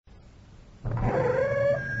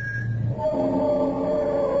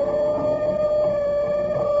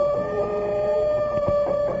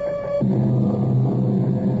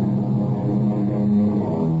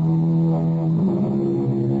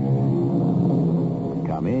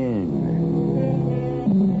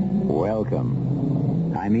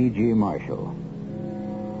I'm E.G. Marshall.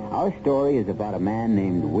 Our story is about a man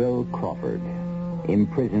named Will Crawford,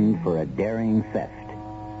 imprisoned for a daring theft,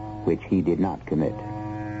 which he did not commit.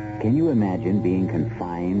 Can you imagine being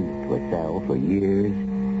confined to a cell for years,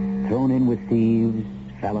 thrown in with thieves,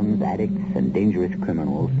 felons, addicts, and dangerous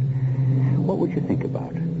criminals? What would you think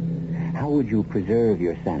about? How would you preserve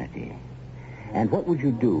your sanity? And what would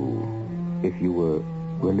you do if you were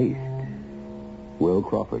released? Will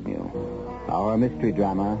Crawford knew. Our mystery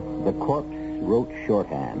drama, The Corpse Wrote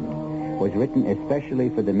Shorthand, was written especially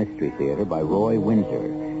for the Mystery Theater by Roy Windsor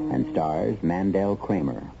and stars Mandel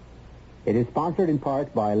Kramer. It is sponsored in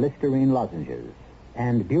part by Listerine Lozenges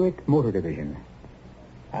and Buick Motor Division.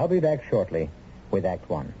 I'll be back shortly with Act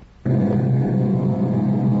One.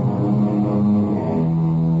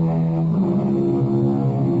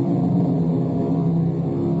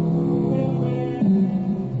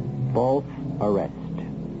 False arrest.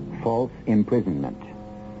 False imprisonment.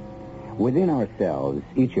 Within ourselves,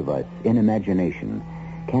 each of us, in imagination,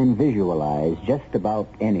 can visualize just about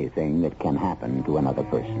anything that can happen to another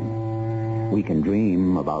person. We can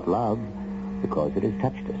dream about love because it has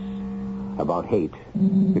touched us, about hate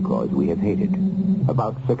because we have hated,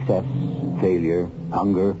 about success, failure,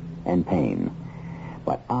 hunger, and pain.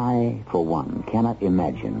 But I, for one, cannot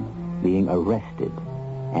imagine being arrested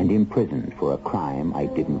and imprisoned for a crime I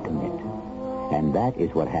didn't commit. And that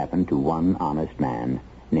is what happened to one honest man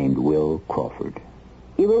named Will Crawford.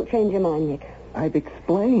 You won't change your mind, Nick. I've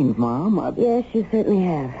explained, Mom. Yes, you certainly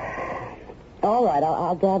have. All right,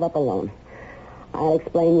 I'll drive up alone. I'll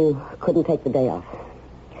explain you couldn't take the day off.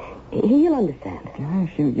 He'll understand.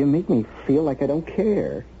 Gosh, you make me feel like I don't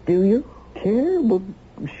care. Do you? Care? Well,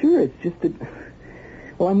 sure, it's just that...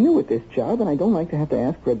 Well, I'm new at this job, and I don't like to have to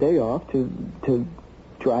ask for a day off to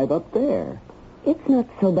drive up there. It's not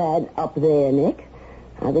so bad up there, Nick.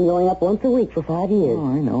 I've been going up once a week for 5 years. Oh,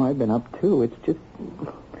 I know. I've been up, too. It's just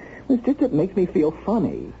it makes me feel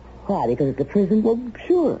funny. Why, because it's a prison? Well,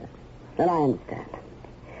 sure. But I understand.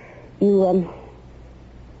 You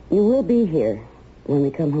will be here when we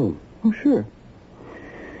come home. Oh, sure.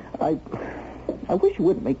 I wish you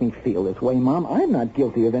wouldn't make me feel this way, Mom. I'm not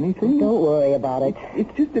guilty of anything. Don't worry about it.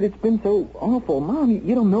 It's just that it's been so awful. Mom,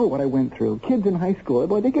 you don't know what I went through. Kids in high school,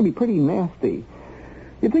 boy, they can be pretty nasty.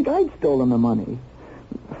 You'd think I'd stolen the money.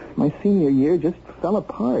 My senior year just fell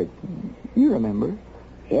apart. You remember?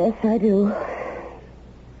 Yes, I do.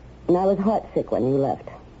 And I was heartsick when you left.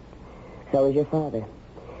 So was your father.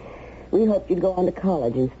 We hoped you'd go on to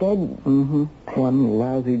college instead. Mm-hmm. One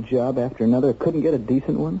lousy job after another. Couldn't get a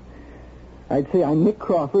decent one. I'd say I'm Nick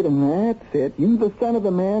Crawford, and that's it. You the son of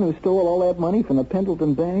the man who stole all that money from the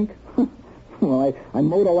Pendleton Bank? Well, I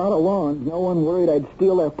mowed a lot of lawns. No one worried I'd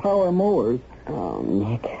steal their power mowers. Oh,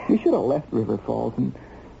 Nick. You should have left River Falls and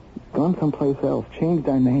gone someplace else. Changed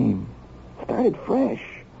our name. Started fresh.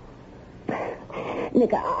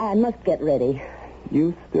 Nick, I must get ready.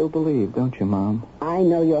 You still believe, don't you, Mom? I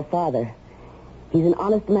know your father. He's an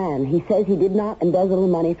honest man. He says he did not embezzle the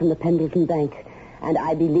money from the Pendleton Bank, and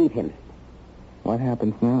I believe him. What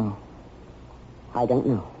happens now? I don't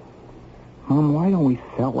know. Mom, why don't we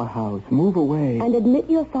sell the house, move away? And admit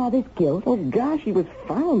your father's guilt? Oh, gosh, he was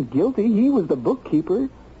found guilty. He was the bookkeeper.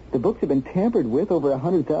 The books have been tampered with. Over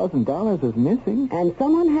 $100,000 is missing. And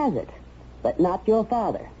someone has it, but not your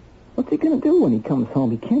father. What's he going to do when he comes home?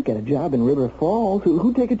 He can't get a job in River Falls.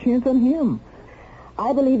 Who'd take a chance on him?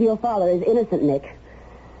 I believe your father is innocent, Nick.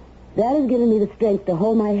 That has given me the strength to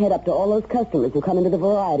hold my head up to all those customers who come into the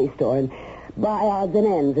variety store and buy odds and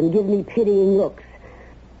ends and give me pitying looks.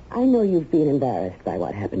 I know you've been embarrassed by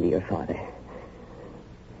what happened to your father.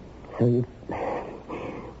 So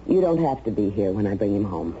you don't have to be here when I bring him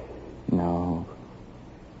home. No.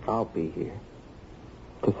 I'll be here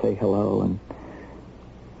to say hello, and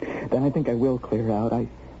then I think I will clear out. I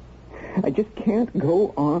just can't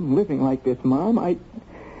go on living like this, Mom. I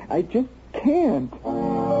just can't.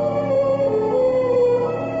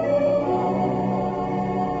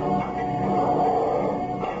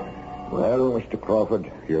 Well, Mr.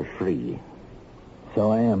 Crawford, you're free.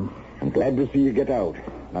 So I am. I'm glad to see you get out.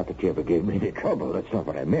 Not that you ever gave me any trouble. That's not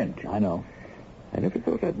what I meant. I know. I never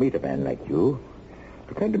thought I'd meet a man like you.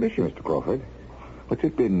 I kind of miss you, Mr. Crawford. What's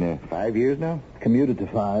it been, 5 years now? Commuted to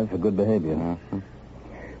 5 for good behavior.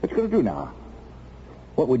 What you going to do now?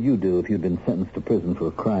 What would you do if you'd been sentenced to prison for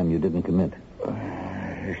a crime you didn't commit?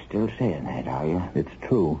 You're still saying that, are you? It's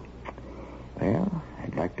true. Well,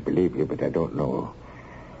 I'd like to believe you, but I don't know.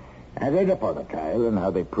 I read up on the trial and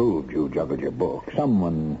how they proved you juggled your books.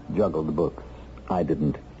 Someone juggled the books. I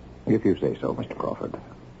didn't. If you say so, Mr. Crawford.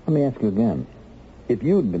 Let me ask you again. If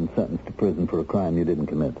you'd been sentenced to prison for a crime you didn't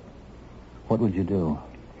commit, what would you do?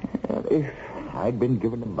 If I'd been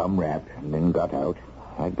given a bum rap and then got out,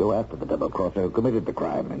 I'd go after the double-crosser who committed the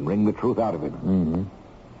crime and wring the truth out of him. Mm-hmm.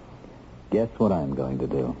 Guess what I'm going to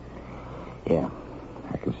do? Yeah,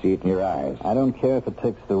 I can see it in your eyes. I don't care if it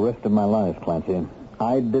takes the rest of my life, Clancy.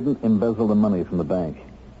 I didn't embezzle the money from the bank.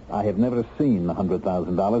 I have never seen the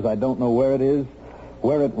 $100,000. I don't know where it is,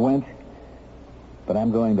 where it went, but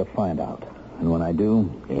I'm going to find out. And when I do,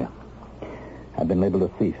 Yeah. I've been labeled a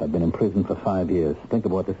thief. I've been in prison for 5 years. Think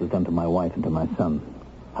of what this has done to my wife and to my son.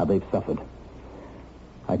 How they've suffered.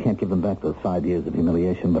 I can't give them back those 5 years of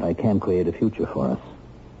humiliation, but I can create a future for us.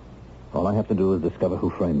 All I have to do is discover who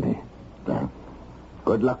framed me.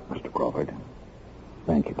 Good luck, Mr. Crawford.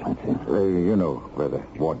 Thank you, Clancy. You know where the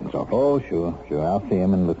warden's office. Oh, sure. I'll see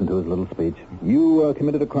him and listen to his little speech. You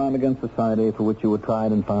committed a crime against society for which you were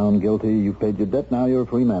tried and found guilty. You paid your debt. Now you're a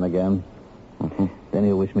free man again. Mm-hmm. Then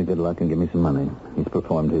he'll wish me good luck and give me some money. He's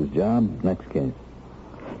performed his job. Next case.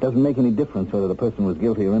 Doesn't make any difference whether the person was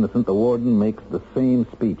guilty or innocent. The warden makes the same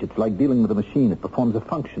speech. It's like dealing with a machine. It performs a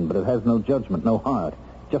function, but it has no judgment, no heart.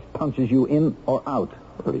 Just punches you in or out.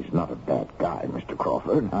 Well, he's not a bad guy, Mr.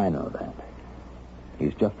 Crawford. I know that.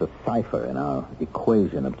 He's just a cipher in our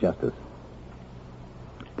equation of justice.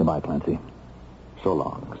 Goodbye, Clancy. So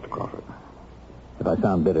long, Mr. Crawford. If I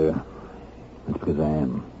sound bitter, it's because I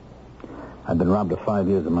am. I've been robbed of 5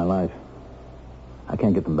 years of my life. I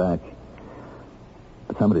can't get them back.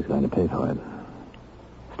 But somebody's going to pay for it.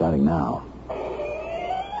 Starting now.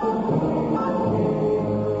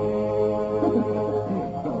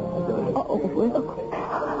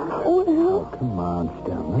 Will. Come on,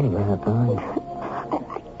 Stella. None of that, darling. I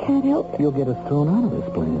can't help it. You'll get us thrown out of this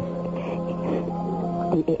place.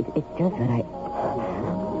 It's just that I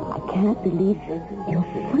can't believe you're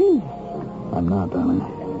free. I'm not, darling.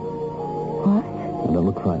 What? Now, don't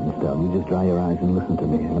look frightened, Stella. You just dry your eyes and listen to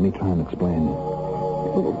me. Let me try and explain.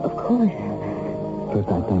 Well, of course. First,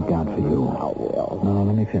 I thank God for you. Oh, Will. No,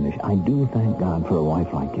 let me finish. I do thank God for a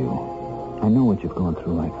wife like you. I know what you've gone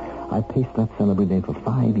through. I paced that cell every day for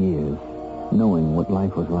 5 years, knowing what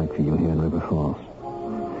life was like for you here in River Falls.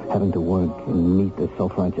 Having to work and meet the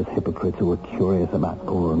self-righteous hypocrites who were curious about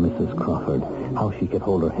poor Mrs. Crawford, how she could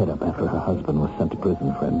hold her head up after her husband was sent to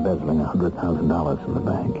prison for embezzling $100,000 from the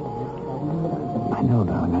bank. I know,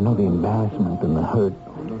 darling. I know the embarrassment and the hurt.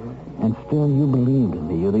 And still you believed in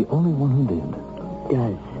me. You're the only one who did.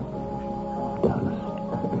 Does.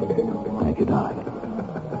 Thank you, darling.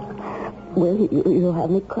 Will, you'll have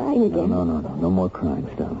me crying again. No. No more crying,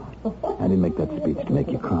 Stella. I didn't make that speech to make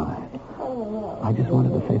you cry. I just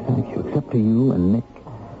wanted to say thank you. Except to you and Nick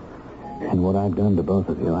and what I've done to both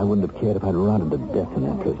of you, I wouldn't have cared if I'd rotted to death in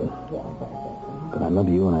that prison. But I love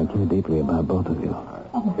you and I care deeply about both of you.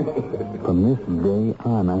 From this day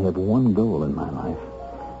on, I have one goal in my life.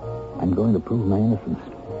 I'm going to prove my innocence.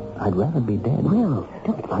 I'd rather be dead. Will,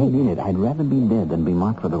 don't I mean it. I'd rather be dead than be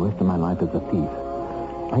marked for the rest of my life as a thief.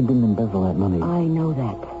 I didn't embezzle that money. I know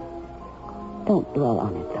that. Don't dwell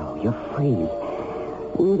on it, though. You're free.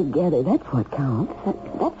 We're together. That's what counts.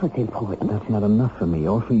 That's what's important. That's not enough for me,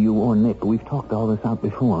 or for you, or Nick. We've talked all this out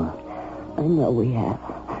before. I know we have.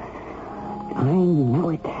 I know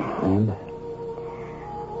it. And?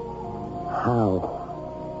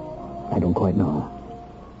 How? I don't quite know.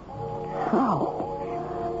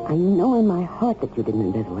 How? I know in my heart that you didn't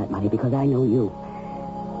embezzle that money because I know you.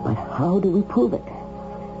 But how do we prove it?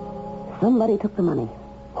 Somebody took the money.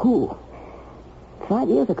 Who? 5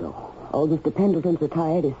 years ago. Old Mr. Pendleton's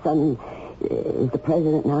retired. His son is the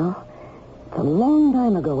president now. It's a long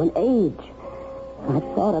time ago, an age. I've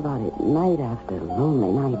thought about it night after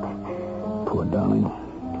lonely night. Poor darling.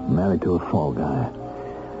 Married to a fall guy.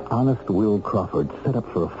 Honest Will Crawford set up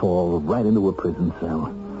for a fall right into a prison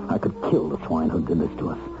cell. I could kill the swine who did this to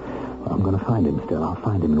us. Well, I'm going to find him still. I'll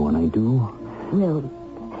find him, and when I do... Will,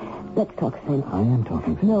 let's talk sense. I am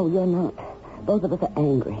talking sense. No, you're not. Both of us are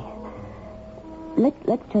angry.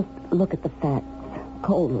 Let's just look at the facts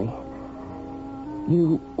coldly.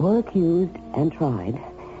 You were accused and tried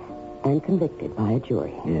and convicted by a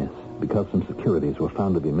jury. Yes, because some securities were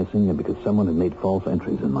found to be missing and because someone had made false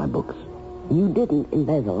entries in my books. You didn't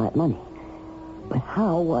embezzle that money. But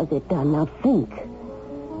how was it done? Now think.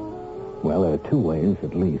 Well, there are two ways,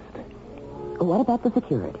 at least. What about the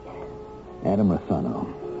securities? Adam Rossano.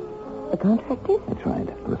 The contractors? That's right.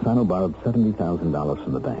 Rossano borrowed $70,000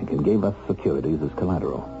 from the bank and gave us securities as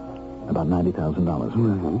collateral. About $90,000 worth.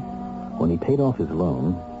 Mm-hmm. When he paid off his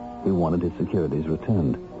loan, he wanted his securities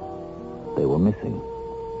returned. They were missing.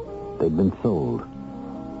 They'd been sold.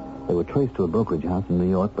 They were traced to a brokerage house in New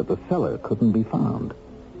York, but the seller couldn't be found.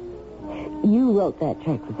 You wrote that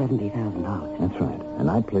check for $70,000. That's right.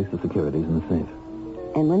 And I placed the securities in the safe.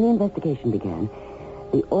 And when the investigation began,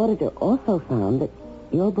 the auditor also found that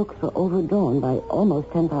your books were overdrawn by almost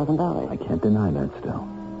 $10,000. I can't deny that still.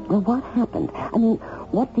 Well, what happened? I mean,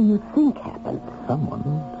 what do you think happened? Someone,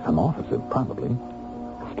 some officer probably,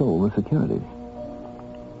 stole the securities.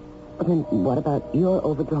 Well, then what about your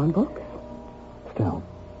overdrawn books? Still,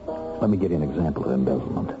 let me give you an example of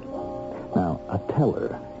embezzlement. Now, a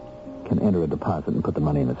teller can enter a deposit and put the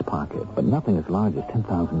money in his pocket, but nothing as large as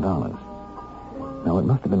 $10,000. Now, it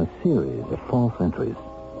must have been a series of false entries.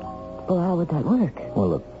 Well, how would that work? Well,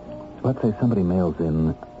 look, let's say somebody mails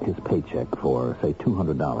in his paycheck for, say,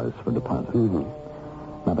 $200 for deposit. Mm-hmm.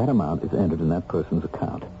 Now, that amount is entered in that person's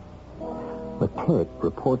account. The clerk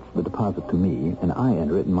reports the deposit to me, and I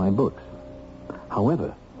enter it in my books.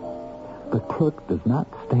 However, the clerk does not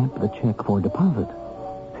stamp the check for deposit.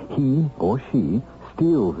 He or she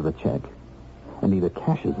steals the check and either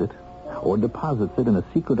cashes it or deposits it in a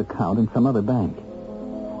secret account in some other bank.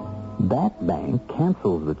 That bank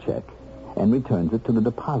cancels the check and returns it to the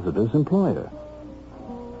depositor's employer.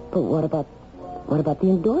 But what about the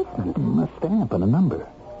endorsement? A stamp and a number.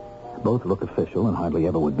 Both look official and hardly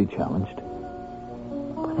ever would be challenged.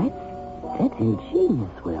 Well, that's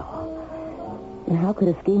ingenious, Will. And how could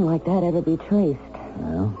a scheme like that ever be traced?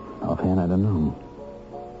 Well, offhand, I don't know.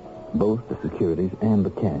 Both the securities and the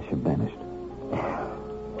cash have vanished.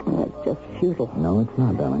 That's just futile. No, it's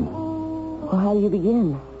not, darling. Well, how do you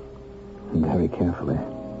begin? Very carefully.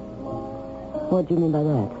 What do you mean by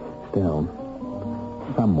that? Still,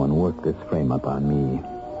 someone worked this frame up on me.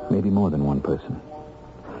 Maybe more than one person.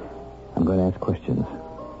 I'm going to ask questions.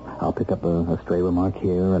 I'll pick up a stray remark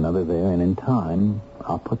here, another there, and in time,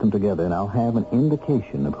 I'll put them together, and I'll have an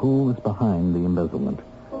indication of who was behind the embezzlement.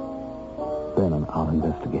 Then I'll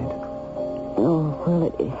investigate. Oh, well,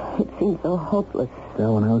 it seems so hopeless.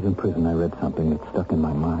 Still, when I was in prison, I read something that stuck in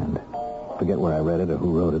my mind. Forget where I read it or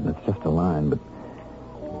who wrote it, and it's just a line, but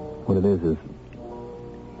what it is,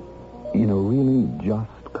 in a really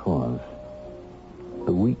just cause,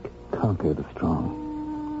 the weak conquer the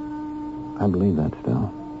strong. I believe that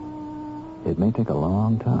still. It may take a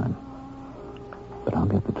long time, but I'll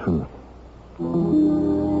get the truth.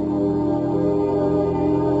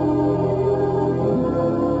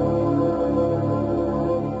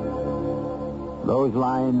 Those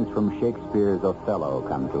lines from Shakespeare's Othello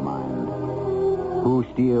come to mind. Who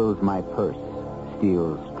steals my purse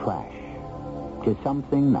steals trash. 'Tis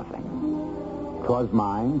something nothing. 'Twas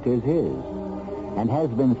mine, 'tis his, and has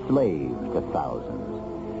been slave to thousands.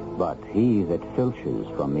 But he that filches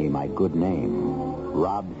from me my good name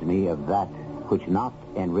robs me of that which not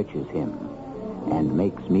enriches him and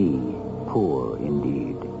makes me poor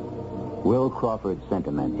indeed. Will Crawford's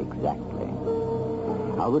sentiment exactly.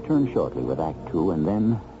 I'll return shortly with Act 2, and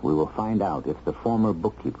then we will find out if the former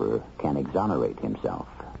bookkeeper can exonerate himself.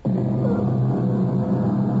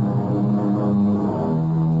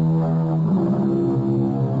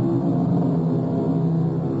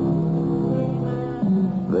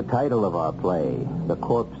 The title of our play, The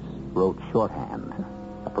Corpse Wrote Shorthand.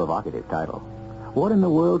 A provocative title. What in the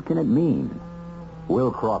world can it mean?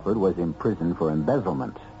 Will Crawford was imprisoned for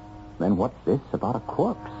embezzlement. Then what's this about a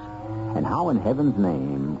corpse? And how in heaven's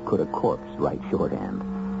name could a corpse write shorthand?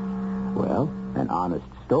 Well, an honest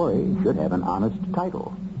story should have an honest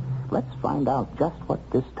title. Let's find out just what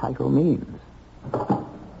this title means.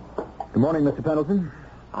 Good morning, Mr. Pendleton.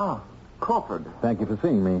 Ah, Crawford. Thank you for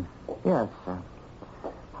seeing me. Yes.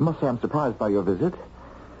 I must say I'm surprised by your visit.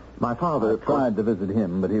 My father... I tried to visit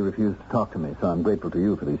him, but he refused to talk to me, so I'm grateful to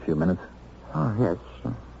you for these few minutes. Oh, yes.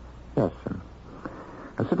 Yes.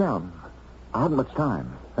 Sit down. I haven't much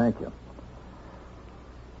time. Thank you.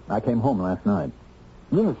 I came home last night.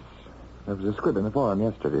 Yes. There was a squib in the forum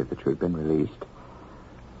yesterday that you'd been released.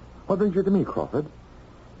 What brings you to me, Crawford?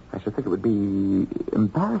 I should think it would be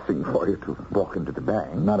embarrassing for you to walk into the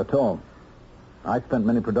bank. Not at all. I spent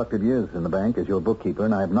many productive years in the bank as your bookkeeper,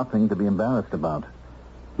 and I have nothing to be embarrassed about.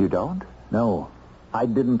 You don't? No. I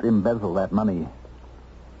didn't embezzle that money.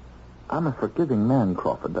 I'm a forgiving man,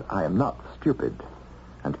 Crawford, but I am not stupid.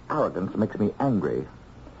 And arrogance makes me angry.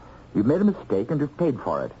 You've made a mistake and you've paid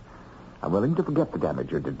for it. I'm willing to forget the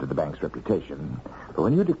damage you did to the bank's reputation. But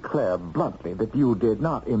when you declare bluntly that you did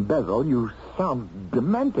not embezzle, you sound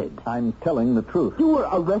demented. I'm telling the truth. You were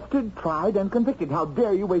arrested, tried, and convicted. How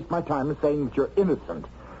dare you waste my time saying that you're innocent?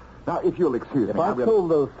 Now, if you'll excuse me... If I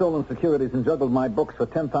sold those stolen securities and juggled my books for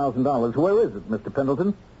 $10,000, where is it, Mr.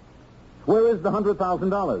 Pendleton? Where is the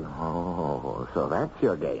 $100,000? Oh, so that's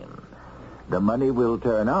your game. The money will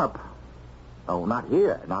turn up. Oh, not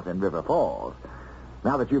here, not in River Falls.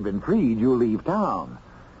 Now that you've been freed, you'll leave town.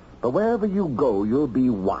 But wherever you go, you'll be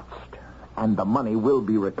watched and the money will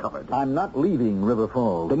be recovered. I'm not leaving River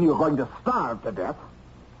Falls. Then you're going to starve to death.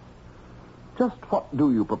 Just what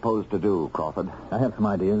do you propose to do, Crawford? I have some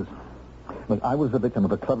ideas. But I was the victim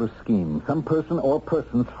of a clever scheme. Some person or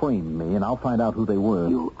persons framed me, and I'll find out who they were.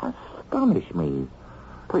 You astonish me.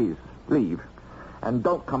 Please, leave. And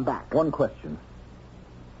don't come back. One question.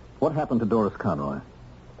 What happened to Doris Conroy?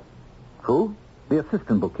 Who? The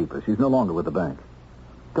assistant bookkeeper. She's no longer with the bank.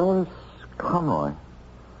 Doris Conroy.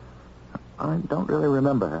 I don't really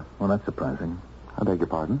remember her. Well, that's surprising. I beg your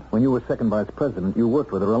pardon? When you were second vice president, you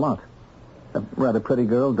worked with her a lot. A rather pretty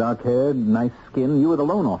girl, dark-haired, nice skin. You were the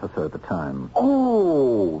loan officer at the time.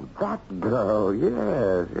 Oh, that girl.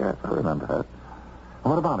 Yes, I remember her.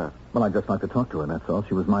 What about her? Well, I'd just like to talk to her, that's all.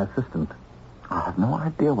 She was my assistant. I have no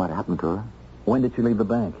idea what happened to her. When did she leave the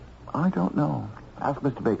bank? I don't know. Ask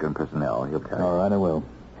Mr. Baker in personnel. He'll tell you. All right, I will.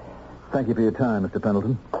 Thank you for your time, Mr.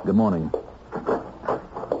 Pendleton. Good morning.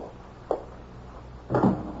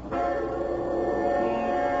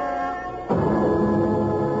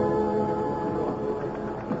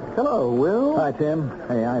 Hello, Will. Hi, Tim.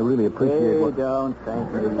 Hey, I really appreciate what... Don't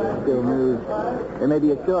thank me. Still news. There may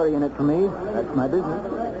be a story in it for me. That's my business.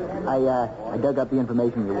 I dug up the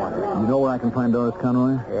information you wanted. You know where I can find Doris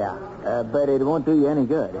Conroy? Yeah. But it won't do you any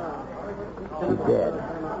good. She's dead.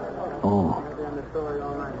 Oh.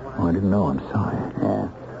 Oh, I didn't know. I'm sorry. Yeah.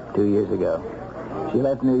 2 years ago. She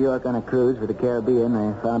left New York on a cruise for the Caribbean.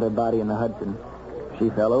 They found her body in the Hudson. She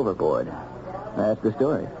fell overboard. That's the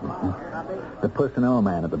story. The personnel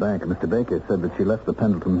man at the bank, Mr. Baker, said that she left the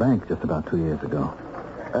Pendleton Bank just about 2 years ago.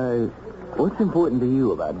 What's important to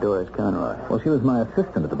you about Doris Conroy? Well, she was my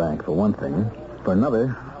assistant at the bank, for one thing. For another,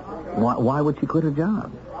 why would she quit her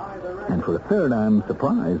job? And for a third, I'm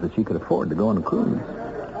surprised that she could afford to go on a cruise.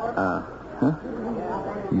 Huh?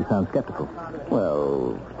 You sound skeptical.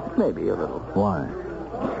 Well, maybe a little. Why?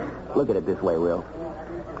 Look at it this way, Will.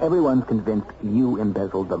 Everyone's convinced you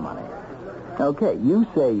embezzled the money. Okay, you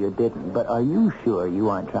say you didn't, but are you sure you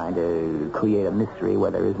aren't trying to create a mystery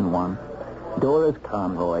where there isn't one? Doris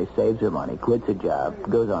Conroy saves her money, quits her job,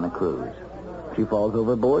 goes on a cruise. She falls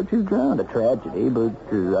overboard, she's drowned. A tragedy, but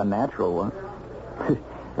a natural one.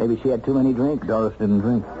 Maybe she had too many drinks. Doris didn't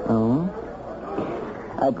drink. Oh?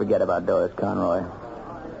 I'd forget about Doris Conroy.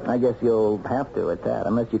 I guess you'll have to at that,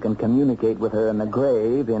 unless you can communicate with her in the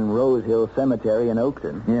grave in Rose Hill Cemetery in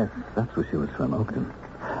Oakton. Yes, that's where she was from, Oakton.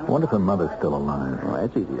 I wonder if her mother's still alive. Well,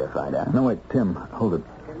 that's easy to find out. No, wait, Tim, hold it.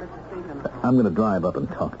 I'm going to drive up and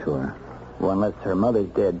talk to her. Well, unless her mother's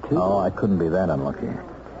dead, too. Oh, I couldn't be that unlucky.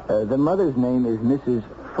 The mother's name is Mrs.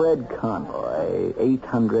 Fred Conroy,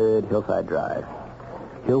 800 Hillside Drive.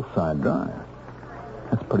 Hillside Drive?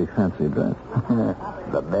 That's a pretty fancy address.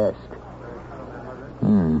 The best.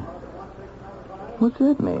 What's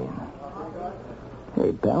that mean?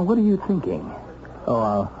 Hey, pal, what are you thinking?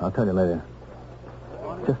 Oh, I'll tell you later.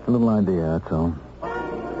 Just a little idea, that's all.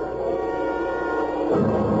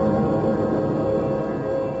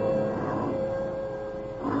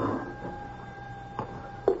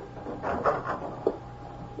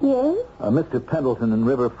 Yes? Mr. Pendleton in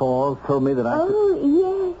River Falls told me that I could...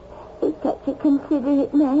 Oh, yes. He's such a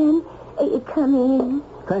considerate man. Come in.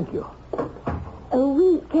 Thank you.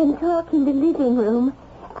 We can talk in the living room.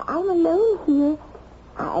 I'm alone here.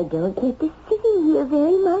 I don't get to sit in here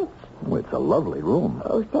very much. Oh, it's a lovely room.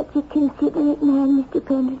 Oh, such a considerate man, Mr.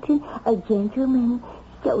 Pendleton. A gentleman.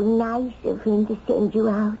 So nice of him to send you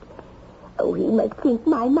out. Oh, he must think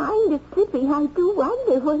my mind is slipping. I do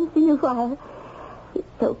wonder once in a while. He's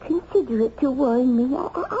so considerate to warn me.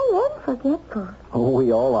 I am forgetful. Oh,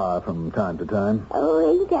 we all are from time to time. Oh,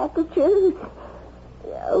 ain't that the truth?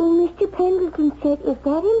 Oh, Mr. Pendleton said if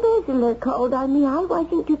that embezzler called on me, I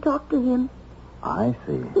wasn't to talk to him. I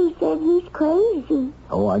see. He said he's crazy.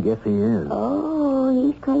 Oh, I guess he is. Oh,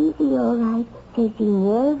 he's crazy, all right. Says he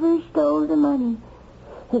never stole the money.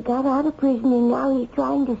 He got out of prison and now he's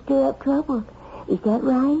trying to stir up trouble. Is that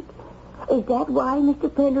right? Is that why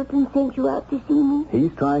Mr. Pendleton sent you out to see me?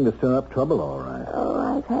 He's trying to stir up trouble, all right. Oh,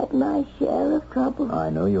 I've had my share of trouble. I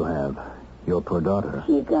know you have. Your poor daughter.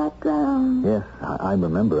 She got drowned. Yes, I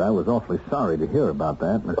remember. I was awfully sorry to hear about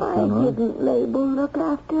that, Mr. Why Conroy. didn't Mabel look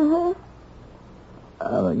after her?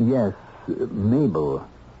 Yes, Mabel.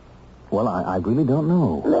 Well, I really don't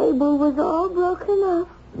know. Mabel was all broken up.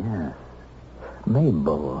 Yes.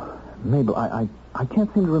 Mabel. I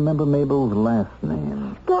can't seem to remember Mabel's last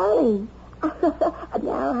name. Scully.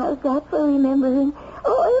 Now, how's that for remembering?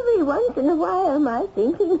 Oh, every once in a while, my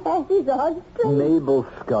thinking passes on straight. Mabel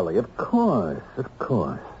Scully, of course.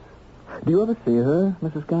 Do you ever see her,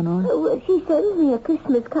 Mrs. Conroy? Well, she sends me a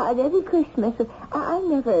Christmas card every Christmas. I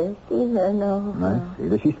never see her, no. I see.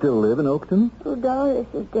 Does she still live in Oakton? Oh, Doris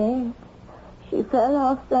is dead. She fell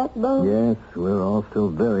off that boat. Yes, we're all still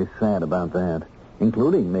very sad about that,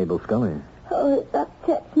 including Mabel Scully. Oh, it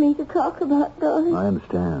upsets me to talk about Doris. I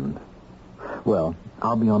understand. Well,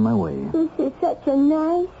 I'll be on my way. This is such a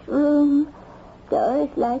nice room.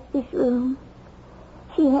 Doris liked this room.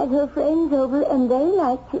 She had her friends over, and they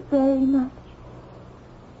liked it very much.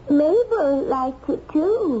 Mabel liked it,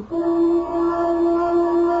 too.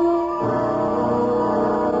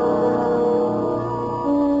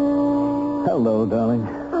 Hello, darling.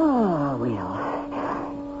 Oh,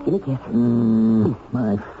 Will. Give me a kiss.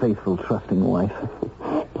 My faithful, trusting wife.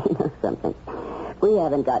 You know something? We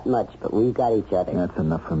haven't got much, but we've got each other. That's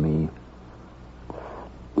enough for me.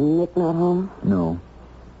 Nick not home? No.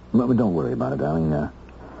 But don't worry about it, darling.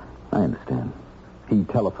 I understand. He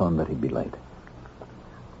telephoned that he'd be late.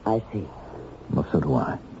 I see. Well, so do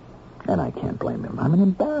I. And I can't blame him. I'm an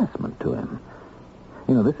embarrassment to him.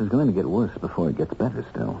 You know, this is going to get worse before it gets better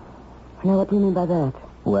still. Now, what do you mean by that?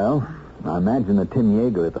 Well, I imagine that Tim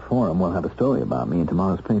Yeager at the Forum will have a story about me in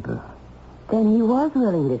tomorrow's paper. Then he was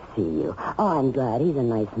willing to see you. Oh, I'm glad. He's a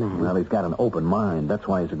nice man. Well, he's got an open mind. That's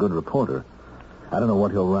why he's a good reporter. I don't know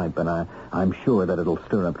what he'll write, but I'm sure that it'll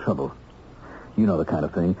stir up trouble. You know the kind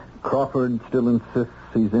of thing. Crawford still insists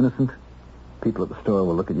he's innocent. People at the store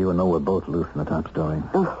will look at you and know we're both loose in the top story.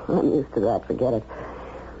 Oh, I'm used to that. Forget it.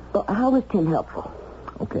 Well, how was Tim helpful?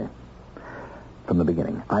 Okay. From the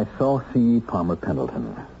beginning, I saw C. Palmer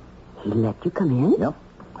Pendleton. He let you come in? Yep.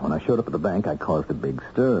 When I showed up at the bank, I caused a big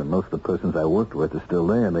stir. Most of the persons I worked with are still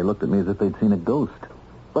there, and they looked at me as if they'd seen a ghost.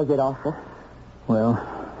 Was it awful? Well,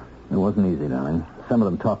 it wasn't easy, darling. Some of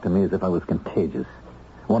them talked to me as if I was contagious.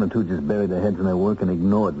 One or two just buried their heads in their work and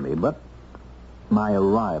ignored me. But my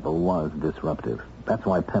arrival was disruptive. That's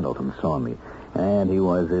why Pendleton saw me. And he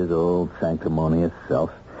was his old sanctimonious self.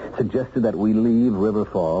 Suggested that we leave River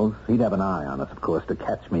Falls. He'd have an eye on us, of course, to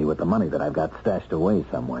catch me with the money that I've got stashed away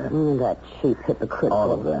somewhere. That cheap hypocrite.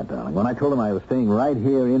 All of that, darling. When I told him I was staying right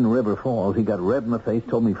here in River Falls, he got red in the face,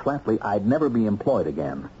 told me flatly I'd never be employed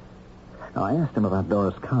again. Now, I asked him about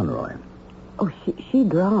Doris Conroy. Oh, she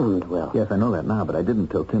drowned, Will. Yes, I know that now, but I didn't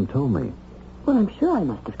till Tim told me. Well, I'm sure I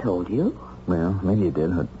must have told you. Well, maybe you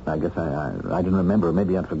did. I guess I didn't remember.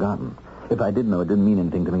 Maybe I'd forgotten. If I did know, it didn't mean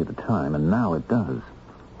anything to me at the time, and now it does.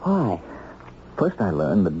 Why? First, I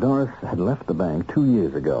learned that Doris had left the bank 2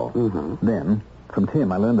 years ago. Mm-hmm. Then, from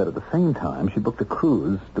Tim, I learned that at the same time, she booked a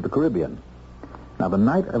cruise to the Caribbean. Now, the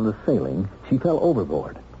night of the sailing, she fell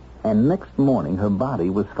overboard. And next morning, her body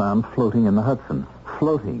was found floating in the Hudson.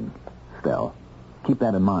 Floating, Stell. Keep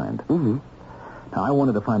that in mind. Mm-hmm. Now, I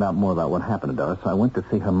wanted to find out more about what happened to Doris, so I went to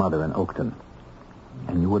see her mother in Oakton.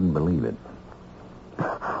 And you wouldn't believe it.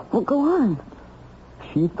 Well, go on.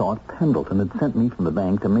 She thought Pendleton had sent me from the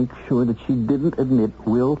bank to make sure that she didn't admit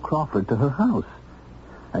Will Crawford to her house.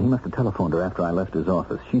 Now, he must have telephoned her after I left his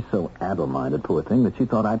office. She's so addle-minded, poor thing, that she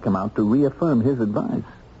thought I'd come out to reaffirm his advice.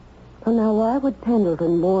 So now why would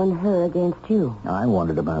Pendleton warn her against you? I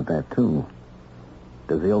wondered about that, too.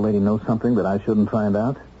 Does the old lady know something that I shouldn't find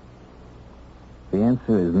out? The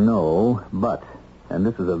answer is no, but, and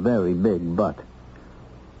this is a very big but,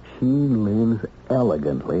 she lives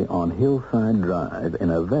elegantly on Hillside Drive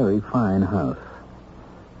in a very fine house.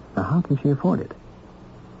 Now, how can she afford it?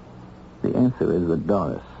 The answer is that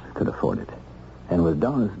Doris could afford it. And with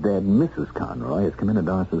Doris dead, Mrs. Conroy has committed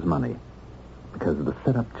Doris's money. Because the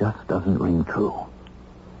setup just doesn't ring true.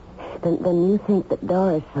 Then you think that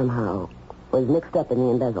Doris somehow was mixed up in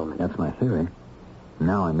the embezzlement? That's my theory.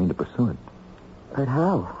 Now I mean to pursue it. But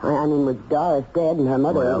how? I mean, with Doris dead and her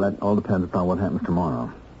mother... Well, that all depends upon what happens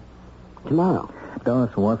tomorrow. Tomorrow?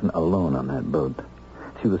 Doris wasn't alone on that boat.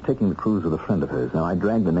 She was taking the cruise with a friend of hers. Now, I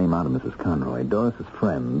dragged the name out of Mrs. Conroy. Doris's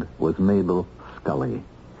friend was Mabel Scully.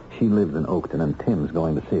 She lives in Oakton, and Tim's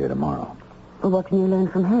going to see her tomorrow. Well, what can you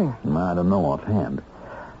learn from her? I don't know offhand.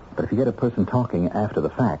 But if you get a person talking after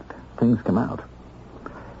the fact, things come out.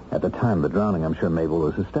 At the time of the drowning, I'm sure Mabel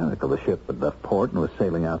was hysterical. The ship had left port and was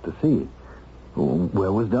sailing out to sea.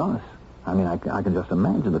 Where was Doris? I mean, I can just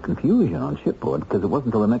imagine the confusion on shipboard, because it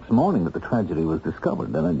wasn't until the next morning that the tragedy was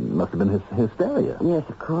discovered. And it must have been hysteria. Yes,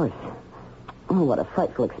 of course. Oh, what a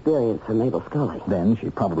frightful experience for Mabel Scully. Then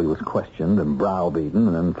she probably was questioned and browbeaten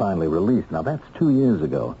and then finally released. Now, that's 2 years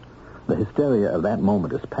ago. The hysteria of that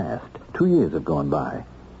moment is past. 2 years have gone by.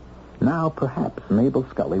 Now, perhaps Mabel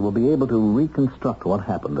Scully will be able to reconstruct what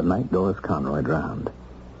happened the night Doris Conroy drowned.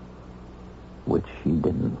 Which she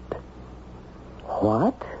didn't.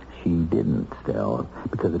 What? she didn't still,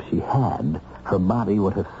 because if she had, her body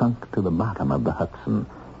would have sunk to the bottom of the Hudson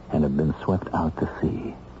and have been swept out to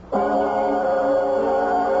sea.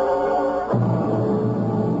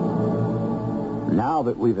 Now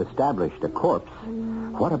that we've established a corpse,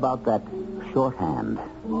 what about that shorthand?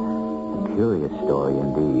 A curious story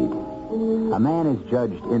indeed. A man is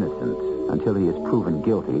judged innocent until he is proven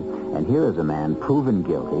guilty, and here is a man proven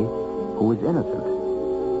guilty who is innocent.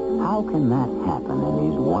 How can that happen in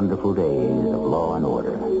these wonderful days of law and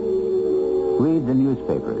order? Read the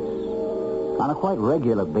newspapers. On a quite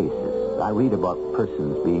regular basis, I read about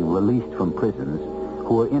persons being released from prisons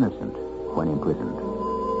who are innocent when imprisoned.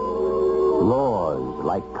 Laws,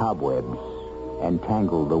 like cobwebs,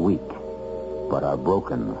 entangle the weak, but are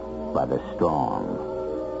broken by the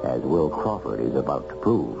strong, as Will Crawford is about to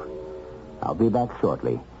prove. I'll be back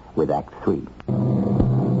shortly with Act 3.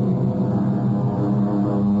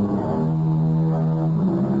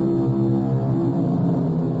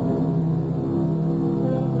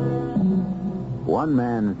 One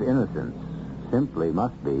man's innocence simply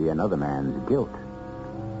must be another man's guilt.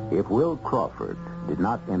 If Will Crawford did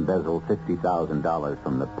not embezzle $50,000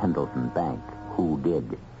 from the Pendleton Bank, who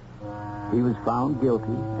did? He was found guilty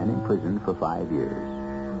and imprisoned for 5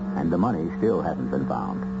 years, and the money still hasn't been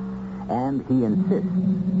found. And he insists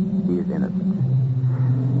he is innocent.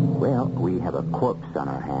 Well, we have a corpse on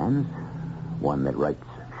our hands, one that writes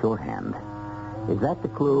shorthand. Is that the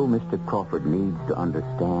clue Mr. Crawford needs to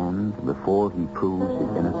understand before he proves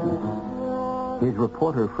his innocence? His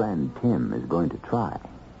reporter friend, Tim, is going to try.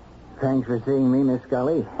 Thanks for seeing me, Miss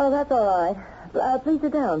Scully. Oh, that's all right. Please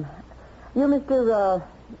sit down. You're Mr.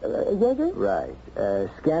 Yeager? Right.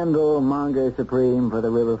 Scandal monger supreme for the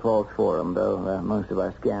River Falls Forum, though most of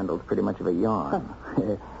our scandals pretty much of a yawn.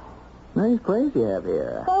 Nice place you have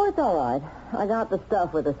here. Oh, it's all right. I got the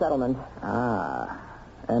stuff with the settlement. Ah,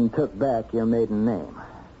 and took back your maiden name.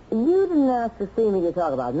 You didn't ask to see me to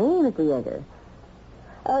talk about me, Mr. Yeager.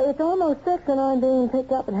 It's almost 6 and I'm being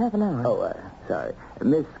picked up in half an hour. Oh, sorry.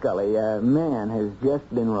 Miss Scully, a man has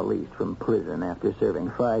just been released from prison after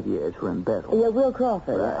serving 5 years for embezzlement. Yeah, Will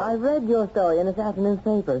Crawford. Right. I read your story in this afternoon's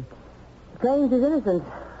paper. Claims he's innocent.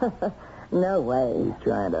 No way. He's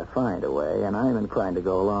trying to find a way, and I'm inclined to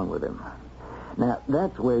go along with him. Now,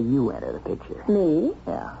 that's where you enter the picture. Me?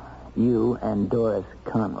 Yeah. You and Doris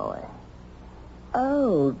Conroy.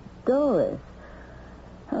 Oh, Doris.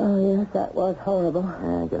 Oh, yes, that was horrible.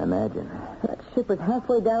 I can imagine. That ship was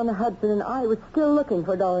halfway down the Hudson, and I was still looking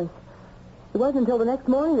for Doris. It wasn't until the next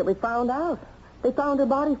morning that we found out. They found her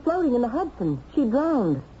body floating in the Hudson. She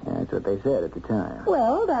drowned. That's what they said at the time.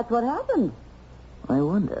 Well, that's what happened. I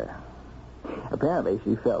wonder. Apparently,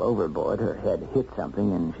 she fell overboard. Her head hit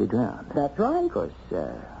something, and she drowned. That's right. Of course,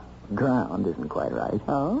 drowned isn't quite right.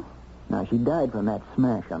 Oh? Now, she died from that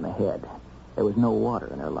smash on the head. There was no water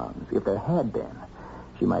in her lungs. If there had been,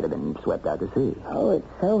 she might have been swept out to sea. Oh, it's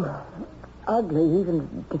so ugly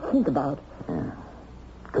even to think about. Yeah.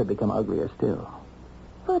 Could become uglier still.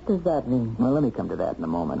 What does that mean? Well, let me come to that in a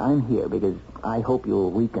moment. I'm here because I hope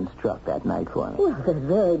you'll reconstruct that night for me. Well, there's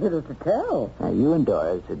very little to tell. Now, you and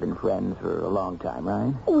Doris had been friends for a long time,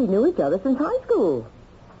 right? We knew each other since high school.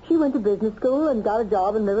 She went to business school and got a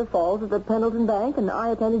job in River Falls at the Pendleton Bank, and I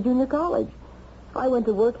attended junior college. I went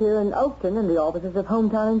to work here in Oakton in the offices of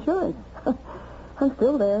Hometown Insurance. I'm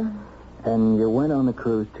still there. And you went on the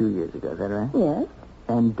cruise 2 years ago, is that right? Yes.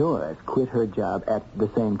 And Doris quit her job at the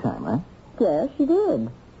same time, right? Yes, she did.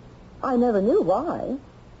 I never knew why.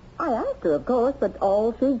 I asked her, of course, but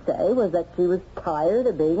all she'd say was that she was tired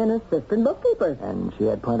of being an assistant bookkeeper. And she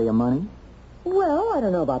had plenty of money? Well, I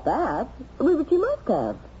don't know about that. But she must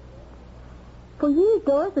have. For years,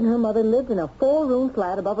 Doris and her mother lived in a 4-room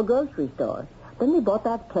flat above a grocery store. Then they bought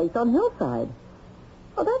that place on Hillside.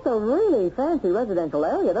 Oh, that's a really fancy residential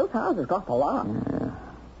area. Those houses cost a lot. Yeah.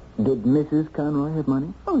 Did Mrs. Conroy have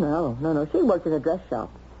money? Oh, no. She worked in a dress shop.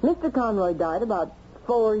 Mr. Conroy died about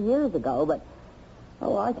 4 years ago, but,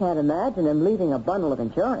 I can't imagine him leaving a bundle of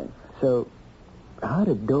insurance. So, how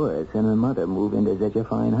did Doris and her mother move into such a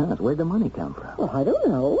fine house? Where'd the money come from? Well, I don't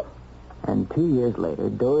know. And 2 years later,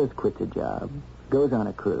 Doris quits her job, goes on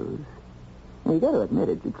a cruise. Now, you got to admit,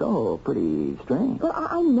 it's all pretty strange. Well,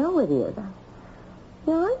 I know it is.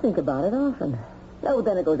 I think about it often. Oh,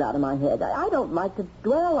 then it goes out of my head. I don't like to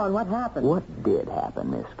dwell on what happened. What did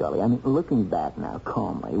happen, Miss Scully? I mean, looking back now,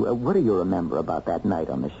 calmly, what do you remember about that night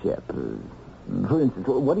on the ship? For instance,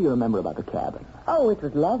 what do you remember about the cabin? Oh, it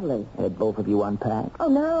was lovely. Had both of you unpacked? Oh,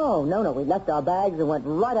 no. We left our bags and went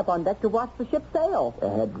right up on deck to watch the ship sail.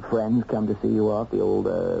 Had friends come to see you off, the old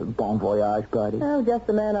bon voyage party? Oh, just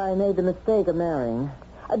the man I made the mistake of marrying.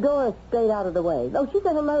 Doris stayed out of the way. Oh, she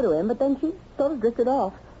said hello to him, but then she sort of drifted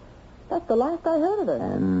off. That's the last I heard of her.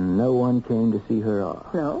 And no one came to see her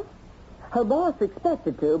off? No. Her boss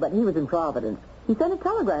expected to, but he was in Providence. He sent a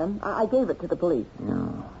telegram. I gave it to the police.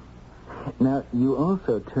 No. Now, you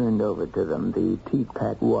also turned over to them the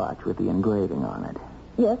Teat-Pat watch with the engraving on it.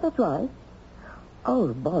 Yes, that's right. Oh,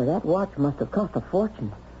 boy, that watch must have cost a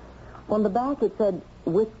fortune. On the back it said,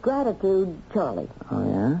 "With gratitude, Charlie." Oh,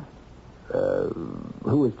 yeah?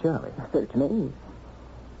 Who was Charlie? Search me.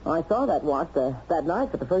 I saw that watch that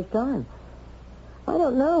night for the first time. I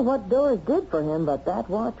don't know what Doris did for him, but that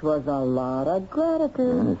watch was a lot of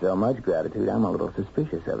gratitude. And so much gratitude, I'm a little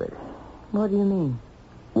suspicious of it. What do you mean?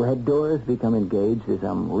 Well, had Doris become engaged to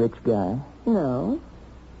some rich guy? No.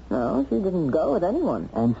 No, she didn't go with anyone.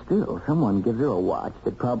 And still, someone gives her a watch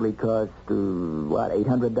that probably cost,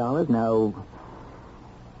 $800? Now,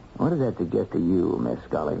 what does that suggest to you, Miss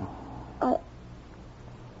Scully?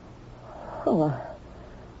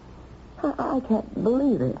 I can't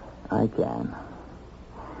believe it. I can.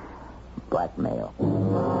 Blackmail.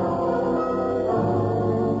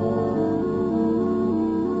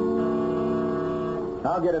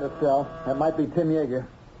 I'll get it, Estelle. That might be Tim Yeager.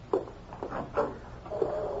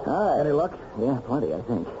 All right. Any luck? Yeah, plenty, I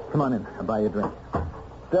think. Come on in. I'll buy you a drink.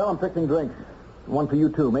 Estelle, I'm fixing drinks. One for you,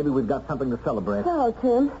 too. Maybe we've got something to celebrate. Hello,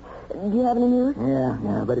 Tim. Do you have any news?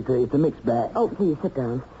 Yeah, but it's a mixed bag. Oh, please, sit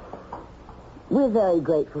down. We're very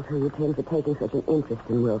grateful to you, Tim, for taking such an interest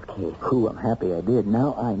in Will's case. Who, I'm happy I did.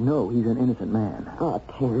 Now I know he's an innocent man. Oh,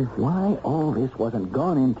 Tim. Why all this wasn't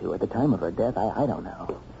gone into at the time of her death, I don't know.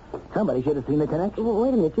 Somebody should have seen the connection. Well,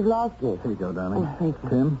 wait a minute, you've lost me. Here you go, darling. Oh, thank you.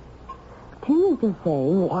 Tim? Tim is just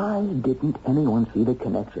saying... Why didn't anyone see the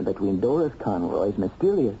connection between Doris Conroy's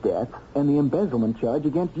mysterious death and the embezzlement charge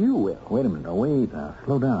against you, Will? Wait a minute. Now, wait.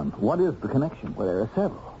 Slow down. What is the connection? Well, there are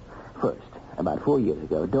several. First, about 4 years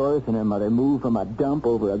ago, Doris and her mother moved from a dump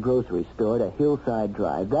over a grocery store to Hillside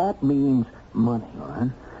Drive. That means money. All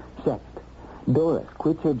right. Second, Doris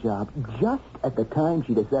quits her job just at the time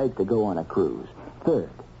she decides to go on a cruise. Third,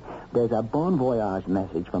 there's a bon voyage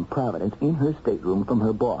message from Providence in her stateroom from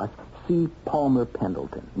her boss, C. Palmer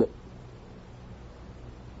Pendleton.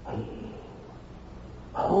 Hey,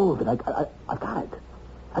 hold it. I got it. I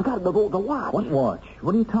got it. The watch. What watch?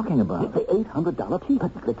 What are you talking about? The $800 tea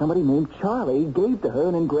that somebody named Charlie gave to her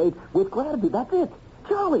and engraved with gratitude. That's it.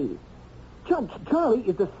 Charlie. Charlie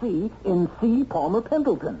is the C in C. Palmer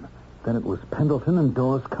Pendleton. Then it was Pendleton and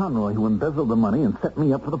Doris Conroy who embezzled the money and set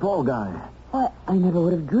me up for the fall guy. Why, I never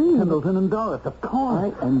would have dreamed. Pendleton and Doris, of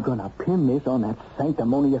course. I am going to pin this on that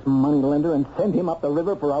sanctimonious moneylender and send him up the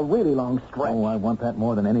river for a really long stretch. Oh, I want that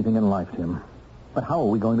more than anything in life, Tim. But how are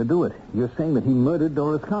we going to do it? You're saying that he murdered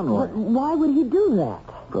Doris Conroy. But why would he do that?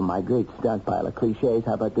 From my great stockpile of cliches,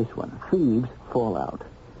 how about this one? Thieves fall out.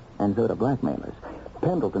 And so do blackmailers.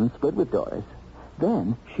 Pendleton split with Doris.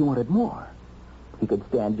 Then she wanted more. He could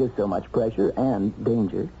stand just so much pressure and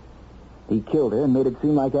danger. He killed her and made it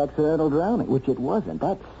seem like accidental drowning, which it wasn't.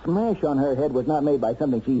 That smash on her head was not made by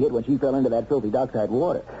something she hit when she fell into that filthy dockside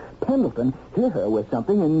water. Pendleton hit her with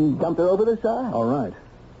something and dumped her over the side. All right.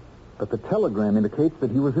 But the telegram indicates that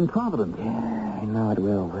he was in Providence. Yeah, I know it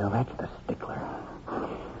will, Will. That's the stickler.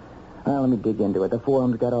 Well, let me dig into it. The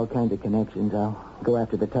forum's got all kinds of connections. I'll go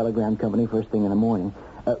after the telegram company first thing in the morning.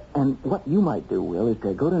 And what you might do, Will, is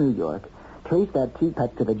to go to New York, trace that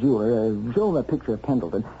teapot to the jeweler, show him a picture of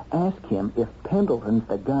Pendleton, ask him if Pendleton's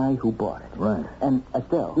the guy who bought it. Right. And,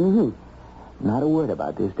 Estelle, not a word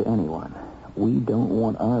about this to anyone. We don't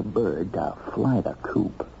want our bird to fly the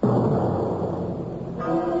coop.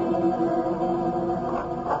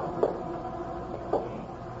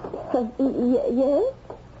 Yes?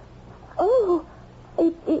 Oh,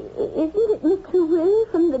 isn't it Mr. Will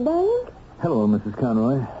from the bank? Hello, Mrs.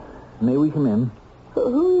 Conroy. May we come in?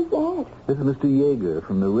 Who is that? This is Mr. Yeager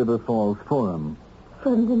from the River Falls Forum.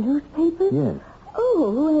 From the newspaper? Yes.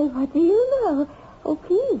 Oh, well, what do you know? Oh,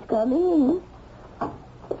 please come in.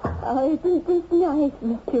 Oh, isn't this nice,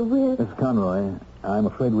 Mr. Will? Miss Conroy, I'm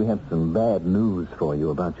afraid we have some bad news for you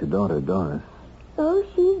about your daughter, Doris. Oh,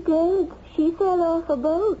 she's dead. She fell off a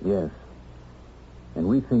boat. Yes. And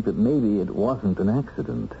we think that maybe it wasn't an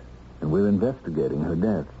accident, and we're investigating her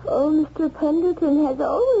death. Oh, Mr. Pendleton has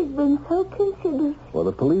always been so considerate. Well,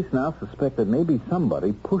 the police now suspect that maybe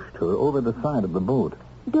somebody pushed her over the side of the boat.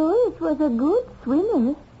 Doris was a good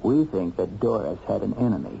swimmer. We think that Doris had an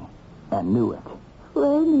enemy and knew it.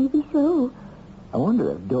 Well, maybe so. I wonder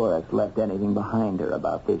if Doris left anything behind her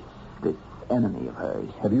about this enemy of hers.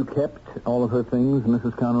 Have you kept all of her things,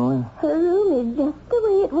 Mrs. Conroy? Her room is just the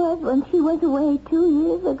way it was when she was away 2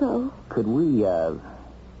 years ago. Could we,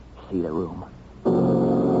 see the room?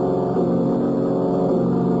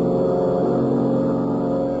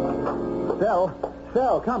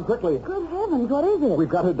 Estelle, come quickly. Good heavens, what is it? We've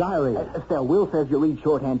got her diary. Estelle, Will says you read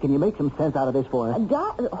shorthand. Can you make some sense out of this for us?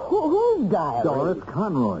 Whose diary? Doris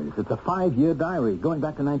Conroy's. It's a 5-year diary going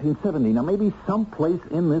back to 1970. Now, maybe someplace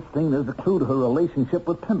in this thing there's a clue to her relationship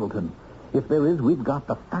with Pendleton. If there is, we've got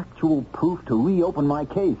the factual proof to reopen my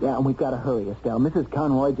case. Yeah, and we've got to hurry, Estelle. Mrs.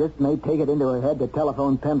 Conroy just may take it into her head to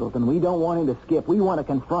telephone Pendleton. We don't want him to skip. We want to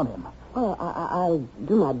confront him. Well, I'll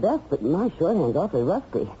do my best, but my shorthand's awfully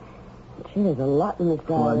rusty. Gee, there's a lot in this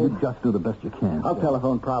diary. Well, you just do the best you can. I'll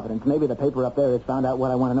telephone Providence. Maybe the paper up there has found out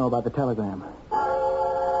what I want to know about the telegram.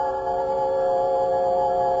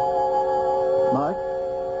 Mark?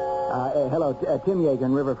 Hello, Tim Yeager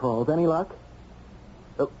in River Falls. Any luck?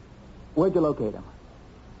 Where'd you locate him?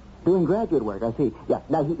 Doing graduate work, I see. Yeah,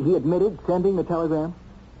 now he admitted sending the telegram?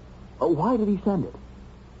 Oh, why did he send it?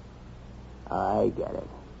 I get it.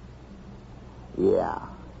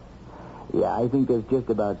 Yeah, I think this just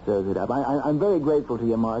about serves it up. I'm very grateful to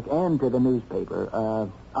you, Mark, and to the newspaper.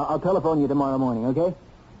 I'll telephone you tomorrow morning, okay?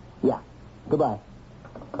 Yeah. Goodbye.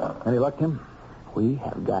 Any luck, Tim? We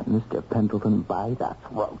have got Mr. Pendleton by the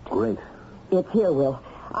throat. Great. It's here, Will.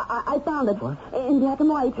 I found it. What? In black and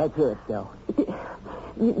white. Let's hear it, Stell.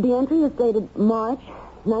 The entry is dated March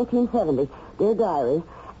 1970. Dear Diary,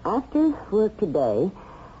 after work today,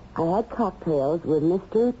 I had cocktails with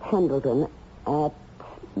Mr. Pendleton at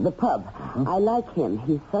the pub. Mm-hmm. I like him.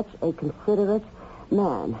 He's such a considerate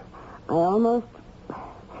man. I almost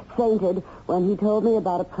fainted when he told me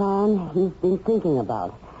about a plan he's been thinking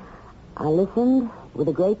about. I listened with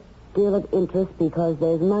a great deal of interest because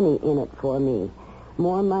there's money in it for me.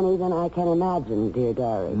 More money than I can imagine, dear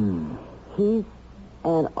Diary. He's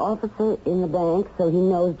an officer in the bank, so he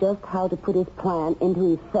knows just how to put his plan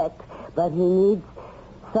into effect, but he needs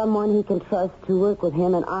someone he can trust to work with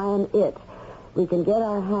him, and I am it. We can get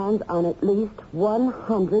our hands on at least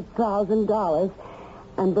 $100,000,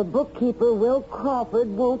 and the bookkeeper, Will Crawford,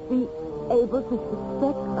 won't be able to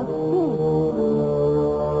suspect a thing.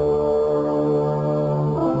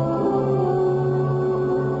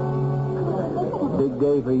 Big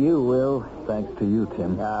day for you, Will. Thanks to you,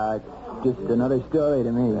 Tim. It's just another story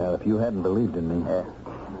to me. Well, if you hadn't believed in me.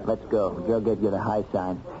 Let's go. Joe gave you the high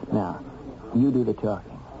sign. Now, you do the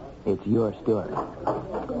talking. It's your story.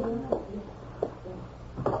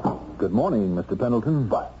 Good morning, Mr. Pendleton.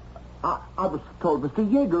 But I was told Mr.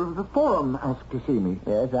 Yeager of the Forum asked to see me.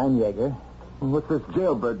 Yes, I'm Yeager. What's this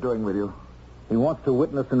jailbird doing with you? He wants to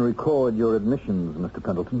witness and record your admissions, Mr.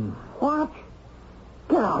 Pendleton. What?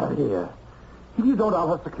 Get out of here. If you don't, I'll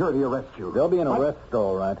have security arrest you. There'll be an arrest,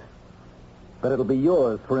 all right. But it'll be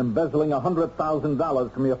yours for embezzling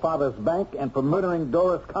 $100,000 from your father's bank and for murdering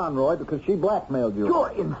Doris Conroy because she blackmailed you.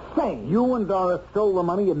 You're insane. You and Doris stole the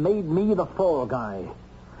money and made me the fall guy.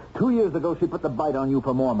 2 years ago, she put the bite on you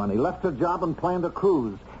for more money, left her job and planned a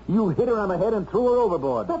cruise. You hit her on the head and threw her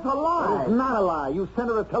overboard. That's a lie. It's not a lie. You sent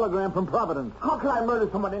her a telegram from Providence. How can I murder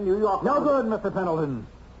someone in New York? No good, Mr. Pendleton.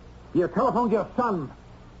 You telephoned your son,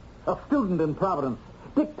 a student in Providence,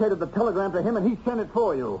 dictated the telegram to him, and he sent it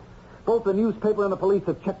for you. Both the newspaper and the police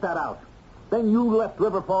have checked that out. Then you left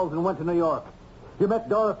River Falls and went to New York. You met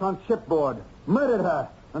Doris on shipboard, murdered her,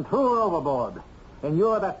 and threw her overboard. And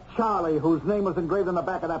you're that Charlie whose name was engraved on the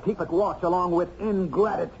back of that Peacock watch along with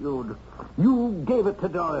ingratitude. You gave it to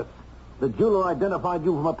Doris. The jeweler identified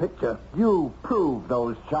you from a picture. You proved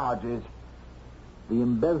those charges. The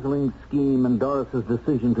embezzling scheme and Doris's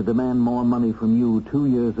decision to demand more money from you 2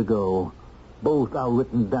 years ago, both are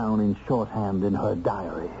written down in shorthand in her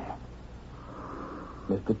diary.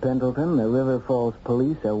 Mr. Pendleton, the River Falls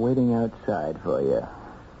police are waiting outside for you.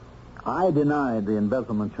 I denied the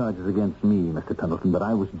embezzlement charges against me, Mr. Pendleton, but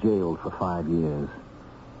I was jailed for 5 years.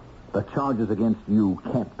 The charges against you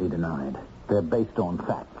can't be denied. They're based on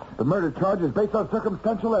facts. The murder charge is based on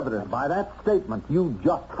circumstantial evidence. By that statement, you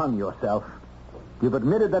just hung yourself. You've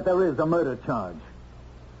admitted that there is a murder charge.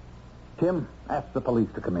 Tim, ask the police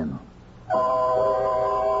to come in.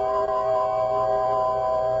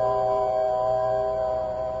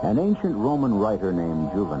 An ancient Roman writer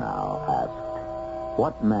named Juvenal asked,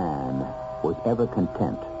 "What man was ever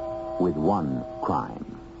content with one crime?"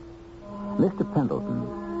 Mr. Pendleton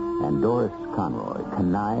and Doris Conroy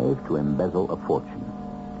connived to embezzle a fortune.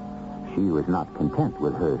 She was not content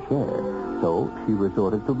with her share, so she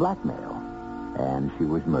resorted to blackmail, and she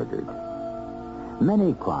was murdered.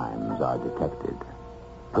 Many crimes are detected.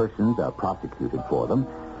 Persons are prosecuted for them,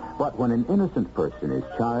 but when an innocent person is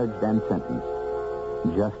charged and sentenced,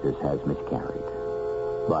 justice has miscarried.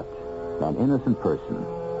 But an innocent person,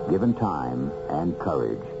 given time and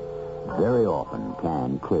courage, very often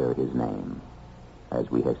can clear his name, as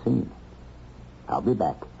we have seen. I'll be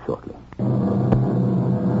back shortly.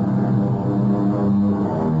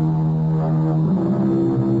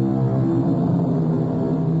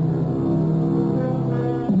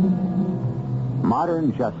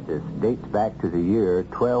 Modern justice dates back to the year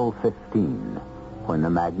 1215, when the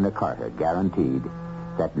Magna Carta guaranteed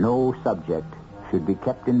that no subject should be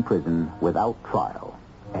kept in prison without trial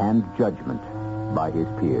and judgment by his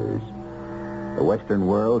peers. The Western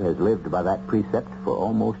world has lived by that precept for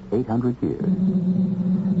almost 800 years.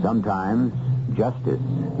 Sometimes justice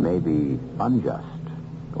may be unjust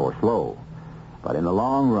or slow, but in the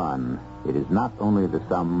long run, it is not only the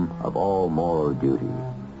sum of all moral duty.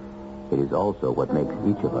 It is also what makes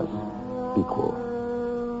each of us equal.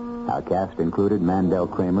 Our cast included Mandel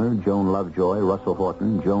Kramer, Joan Lovejoy, Russell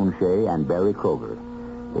Horton, Joan Shea, and Barry Kroger.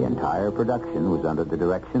 The entire production was under the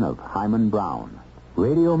direction of Hyman Brown.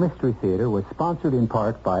 Radio Mystery Theater was sponsored in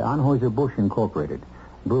part by Anheuser-Busch Incorporated,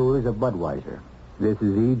 brewers of Budweiser. This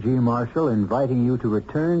is E.G. Marshall inviting you to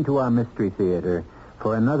return to our Mystery Theater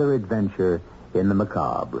for another adventure in the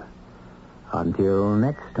macabre. Until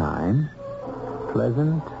next time,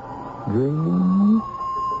 pleasant dreams.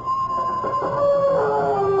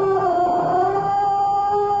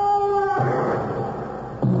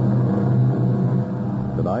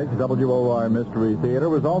 Tonight's WOR Mystery Theater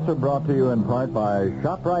was also brought to you in part by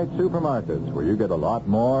ShopRite Supermarkets, where you get a lot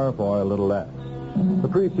more for a little less. The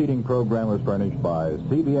preceding program was furnished by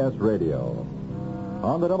CBS Radio.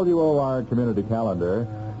 On the WOR community calendar,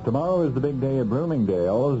 tomorrow is the big day at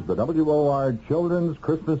Bloomingdale's, the WOR Children's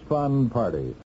Christmas Fun Party.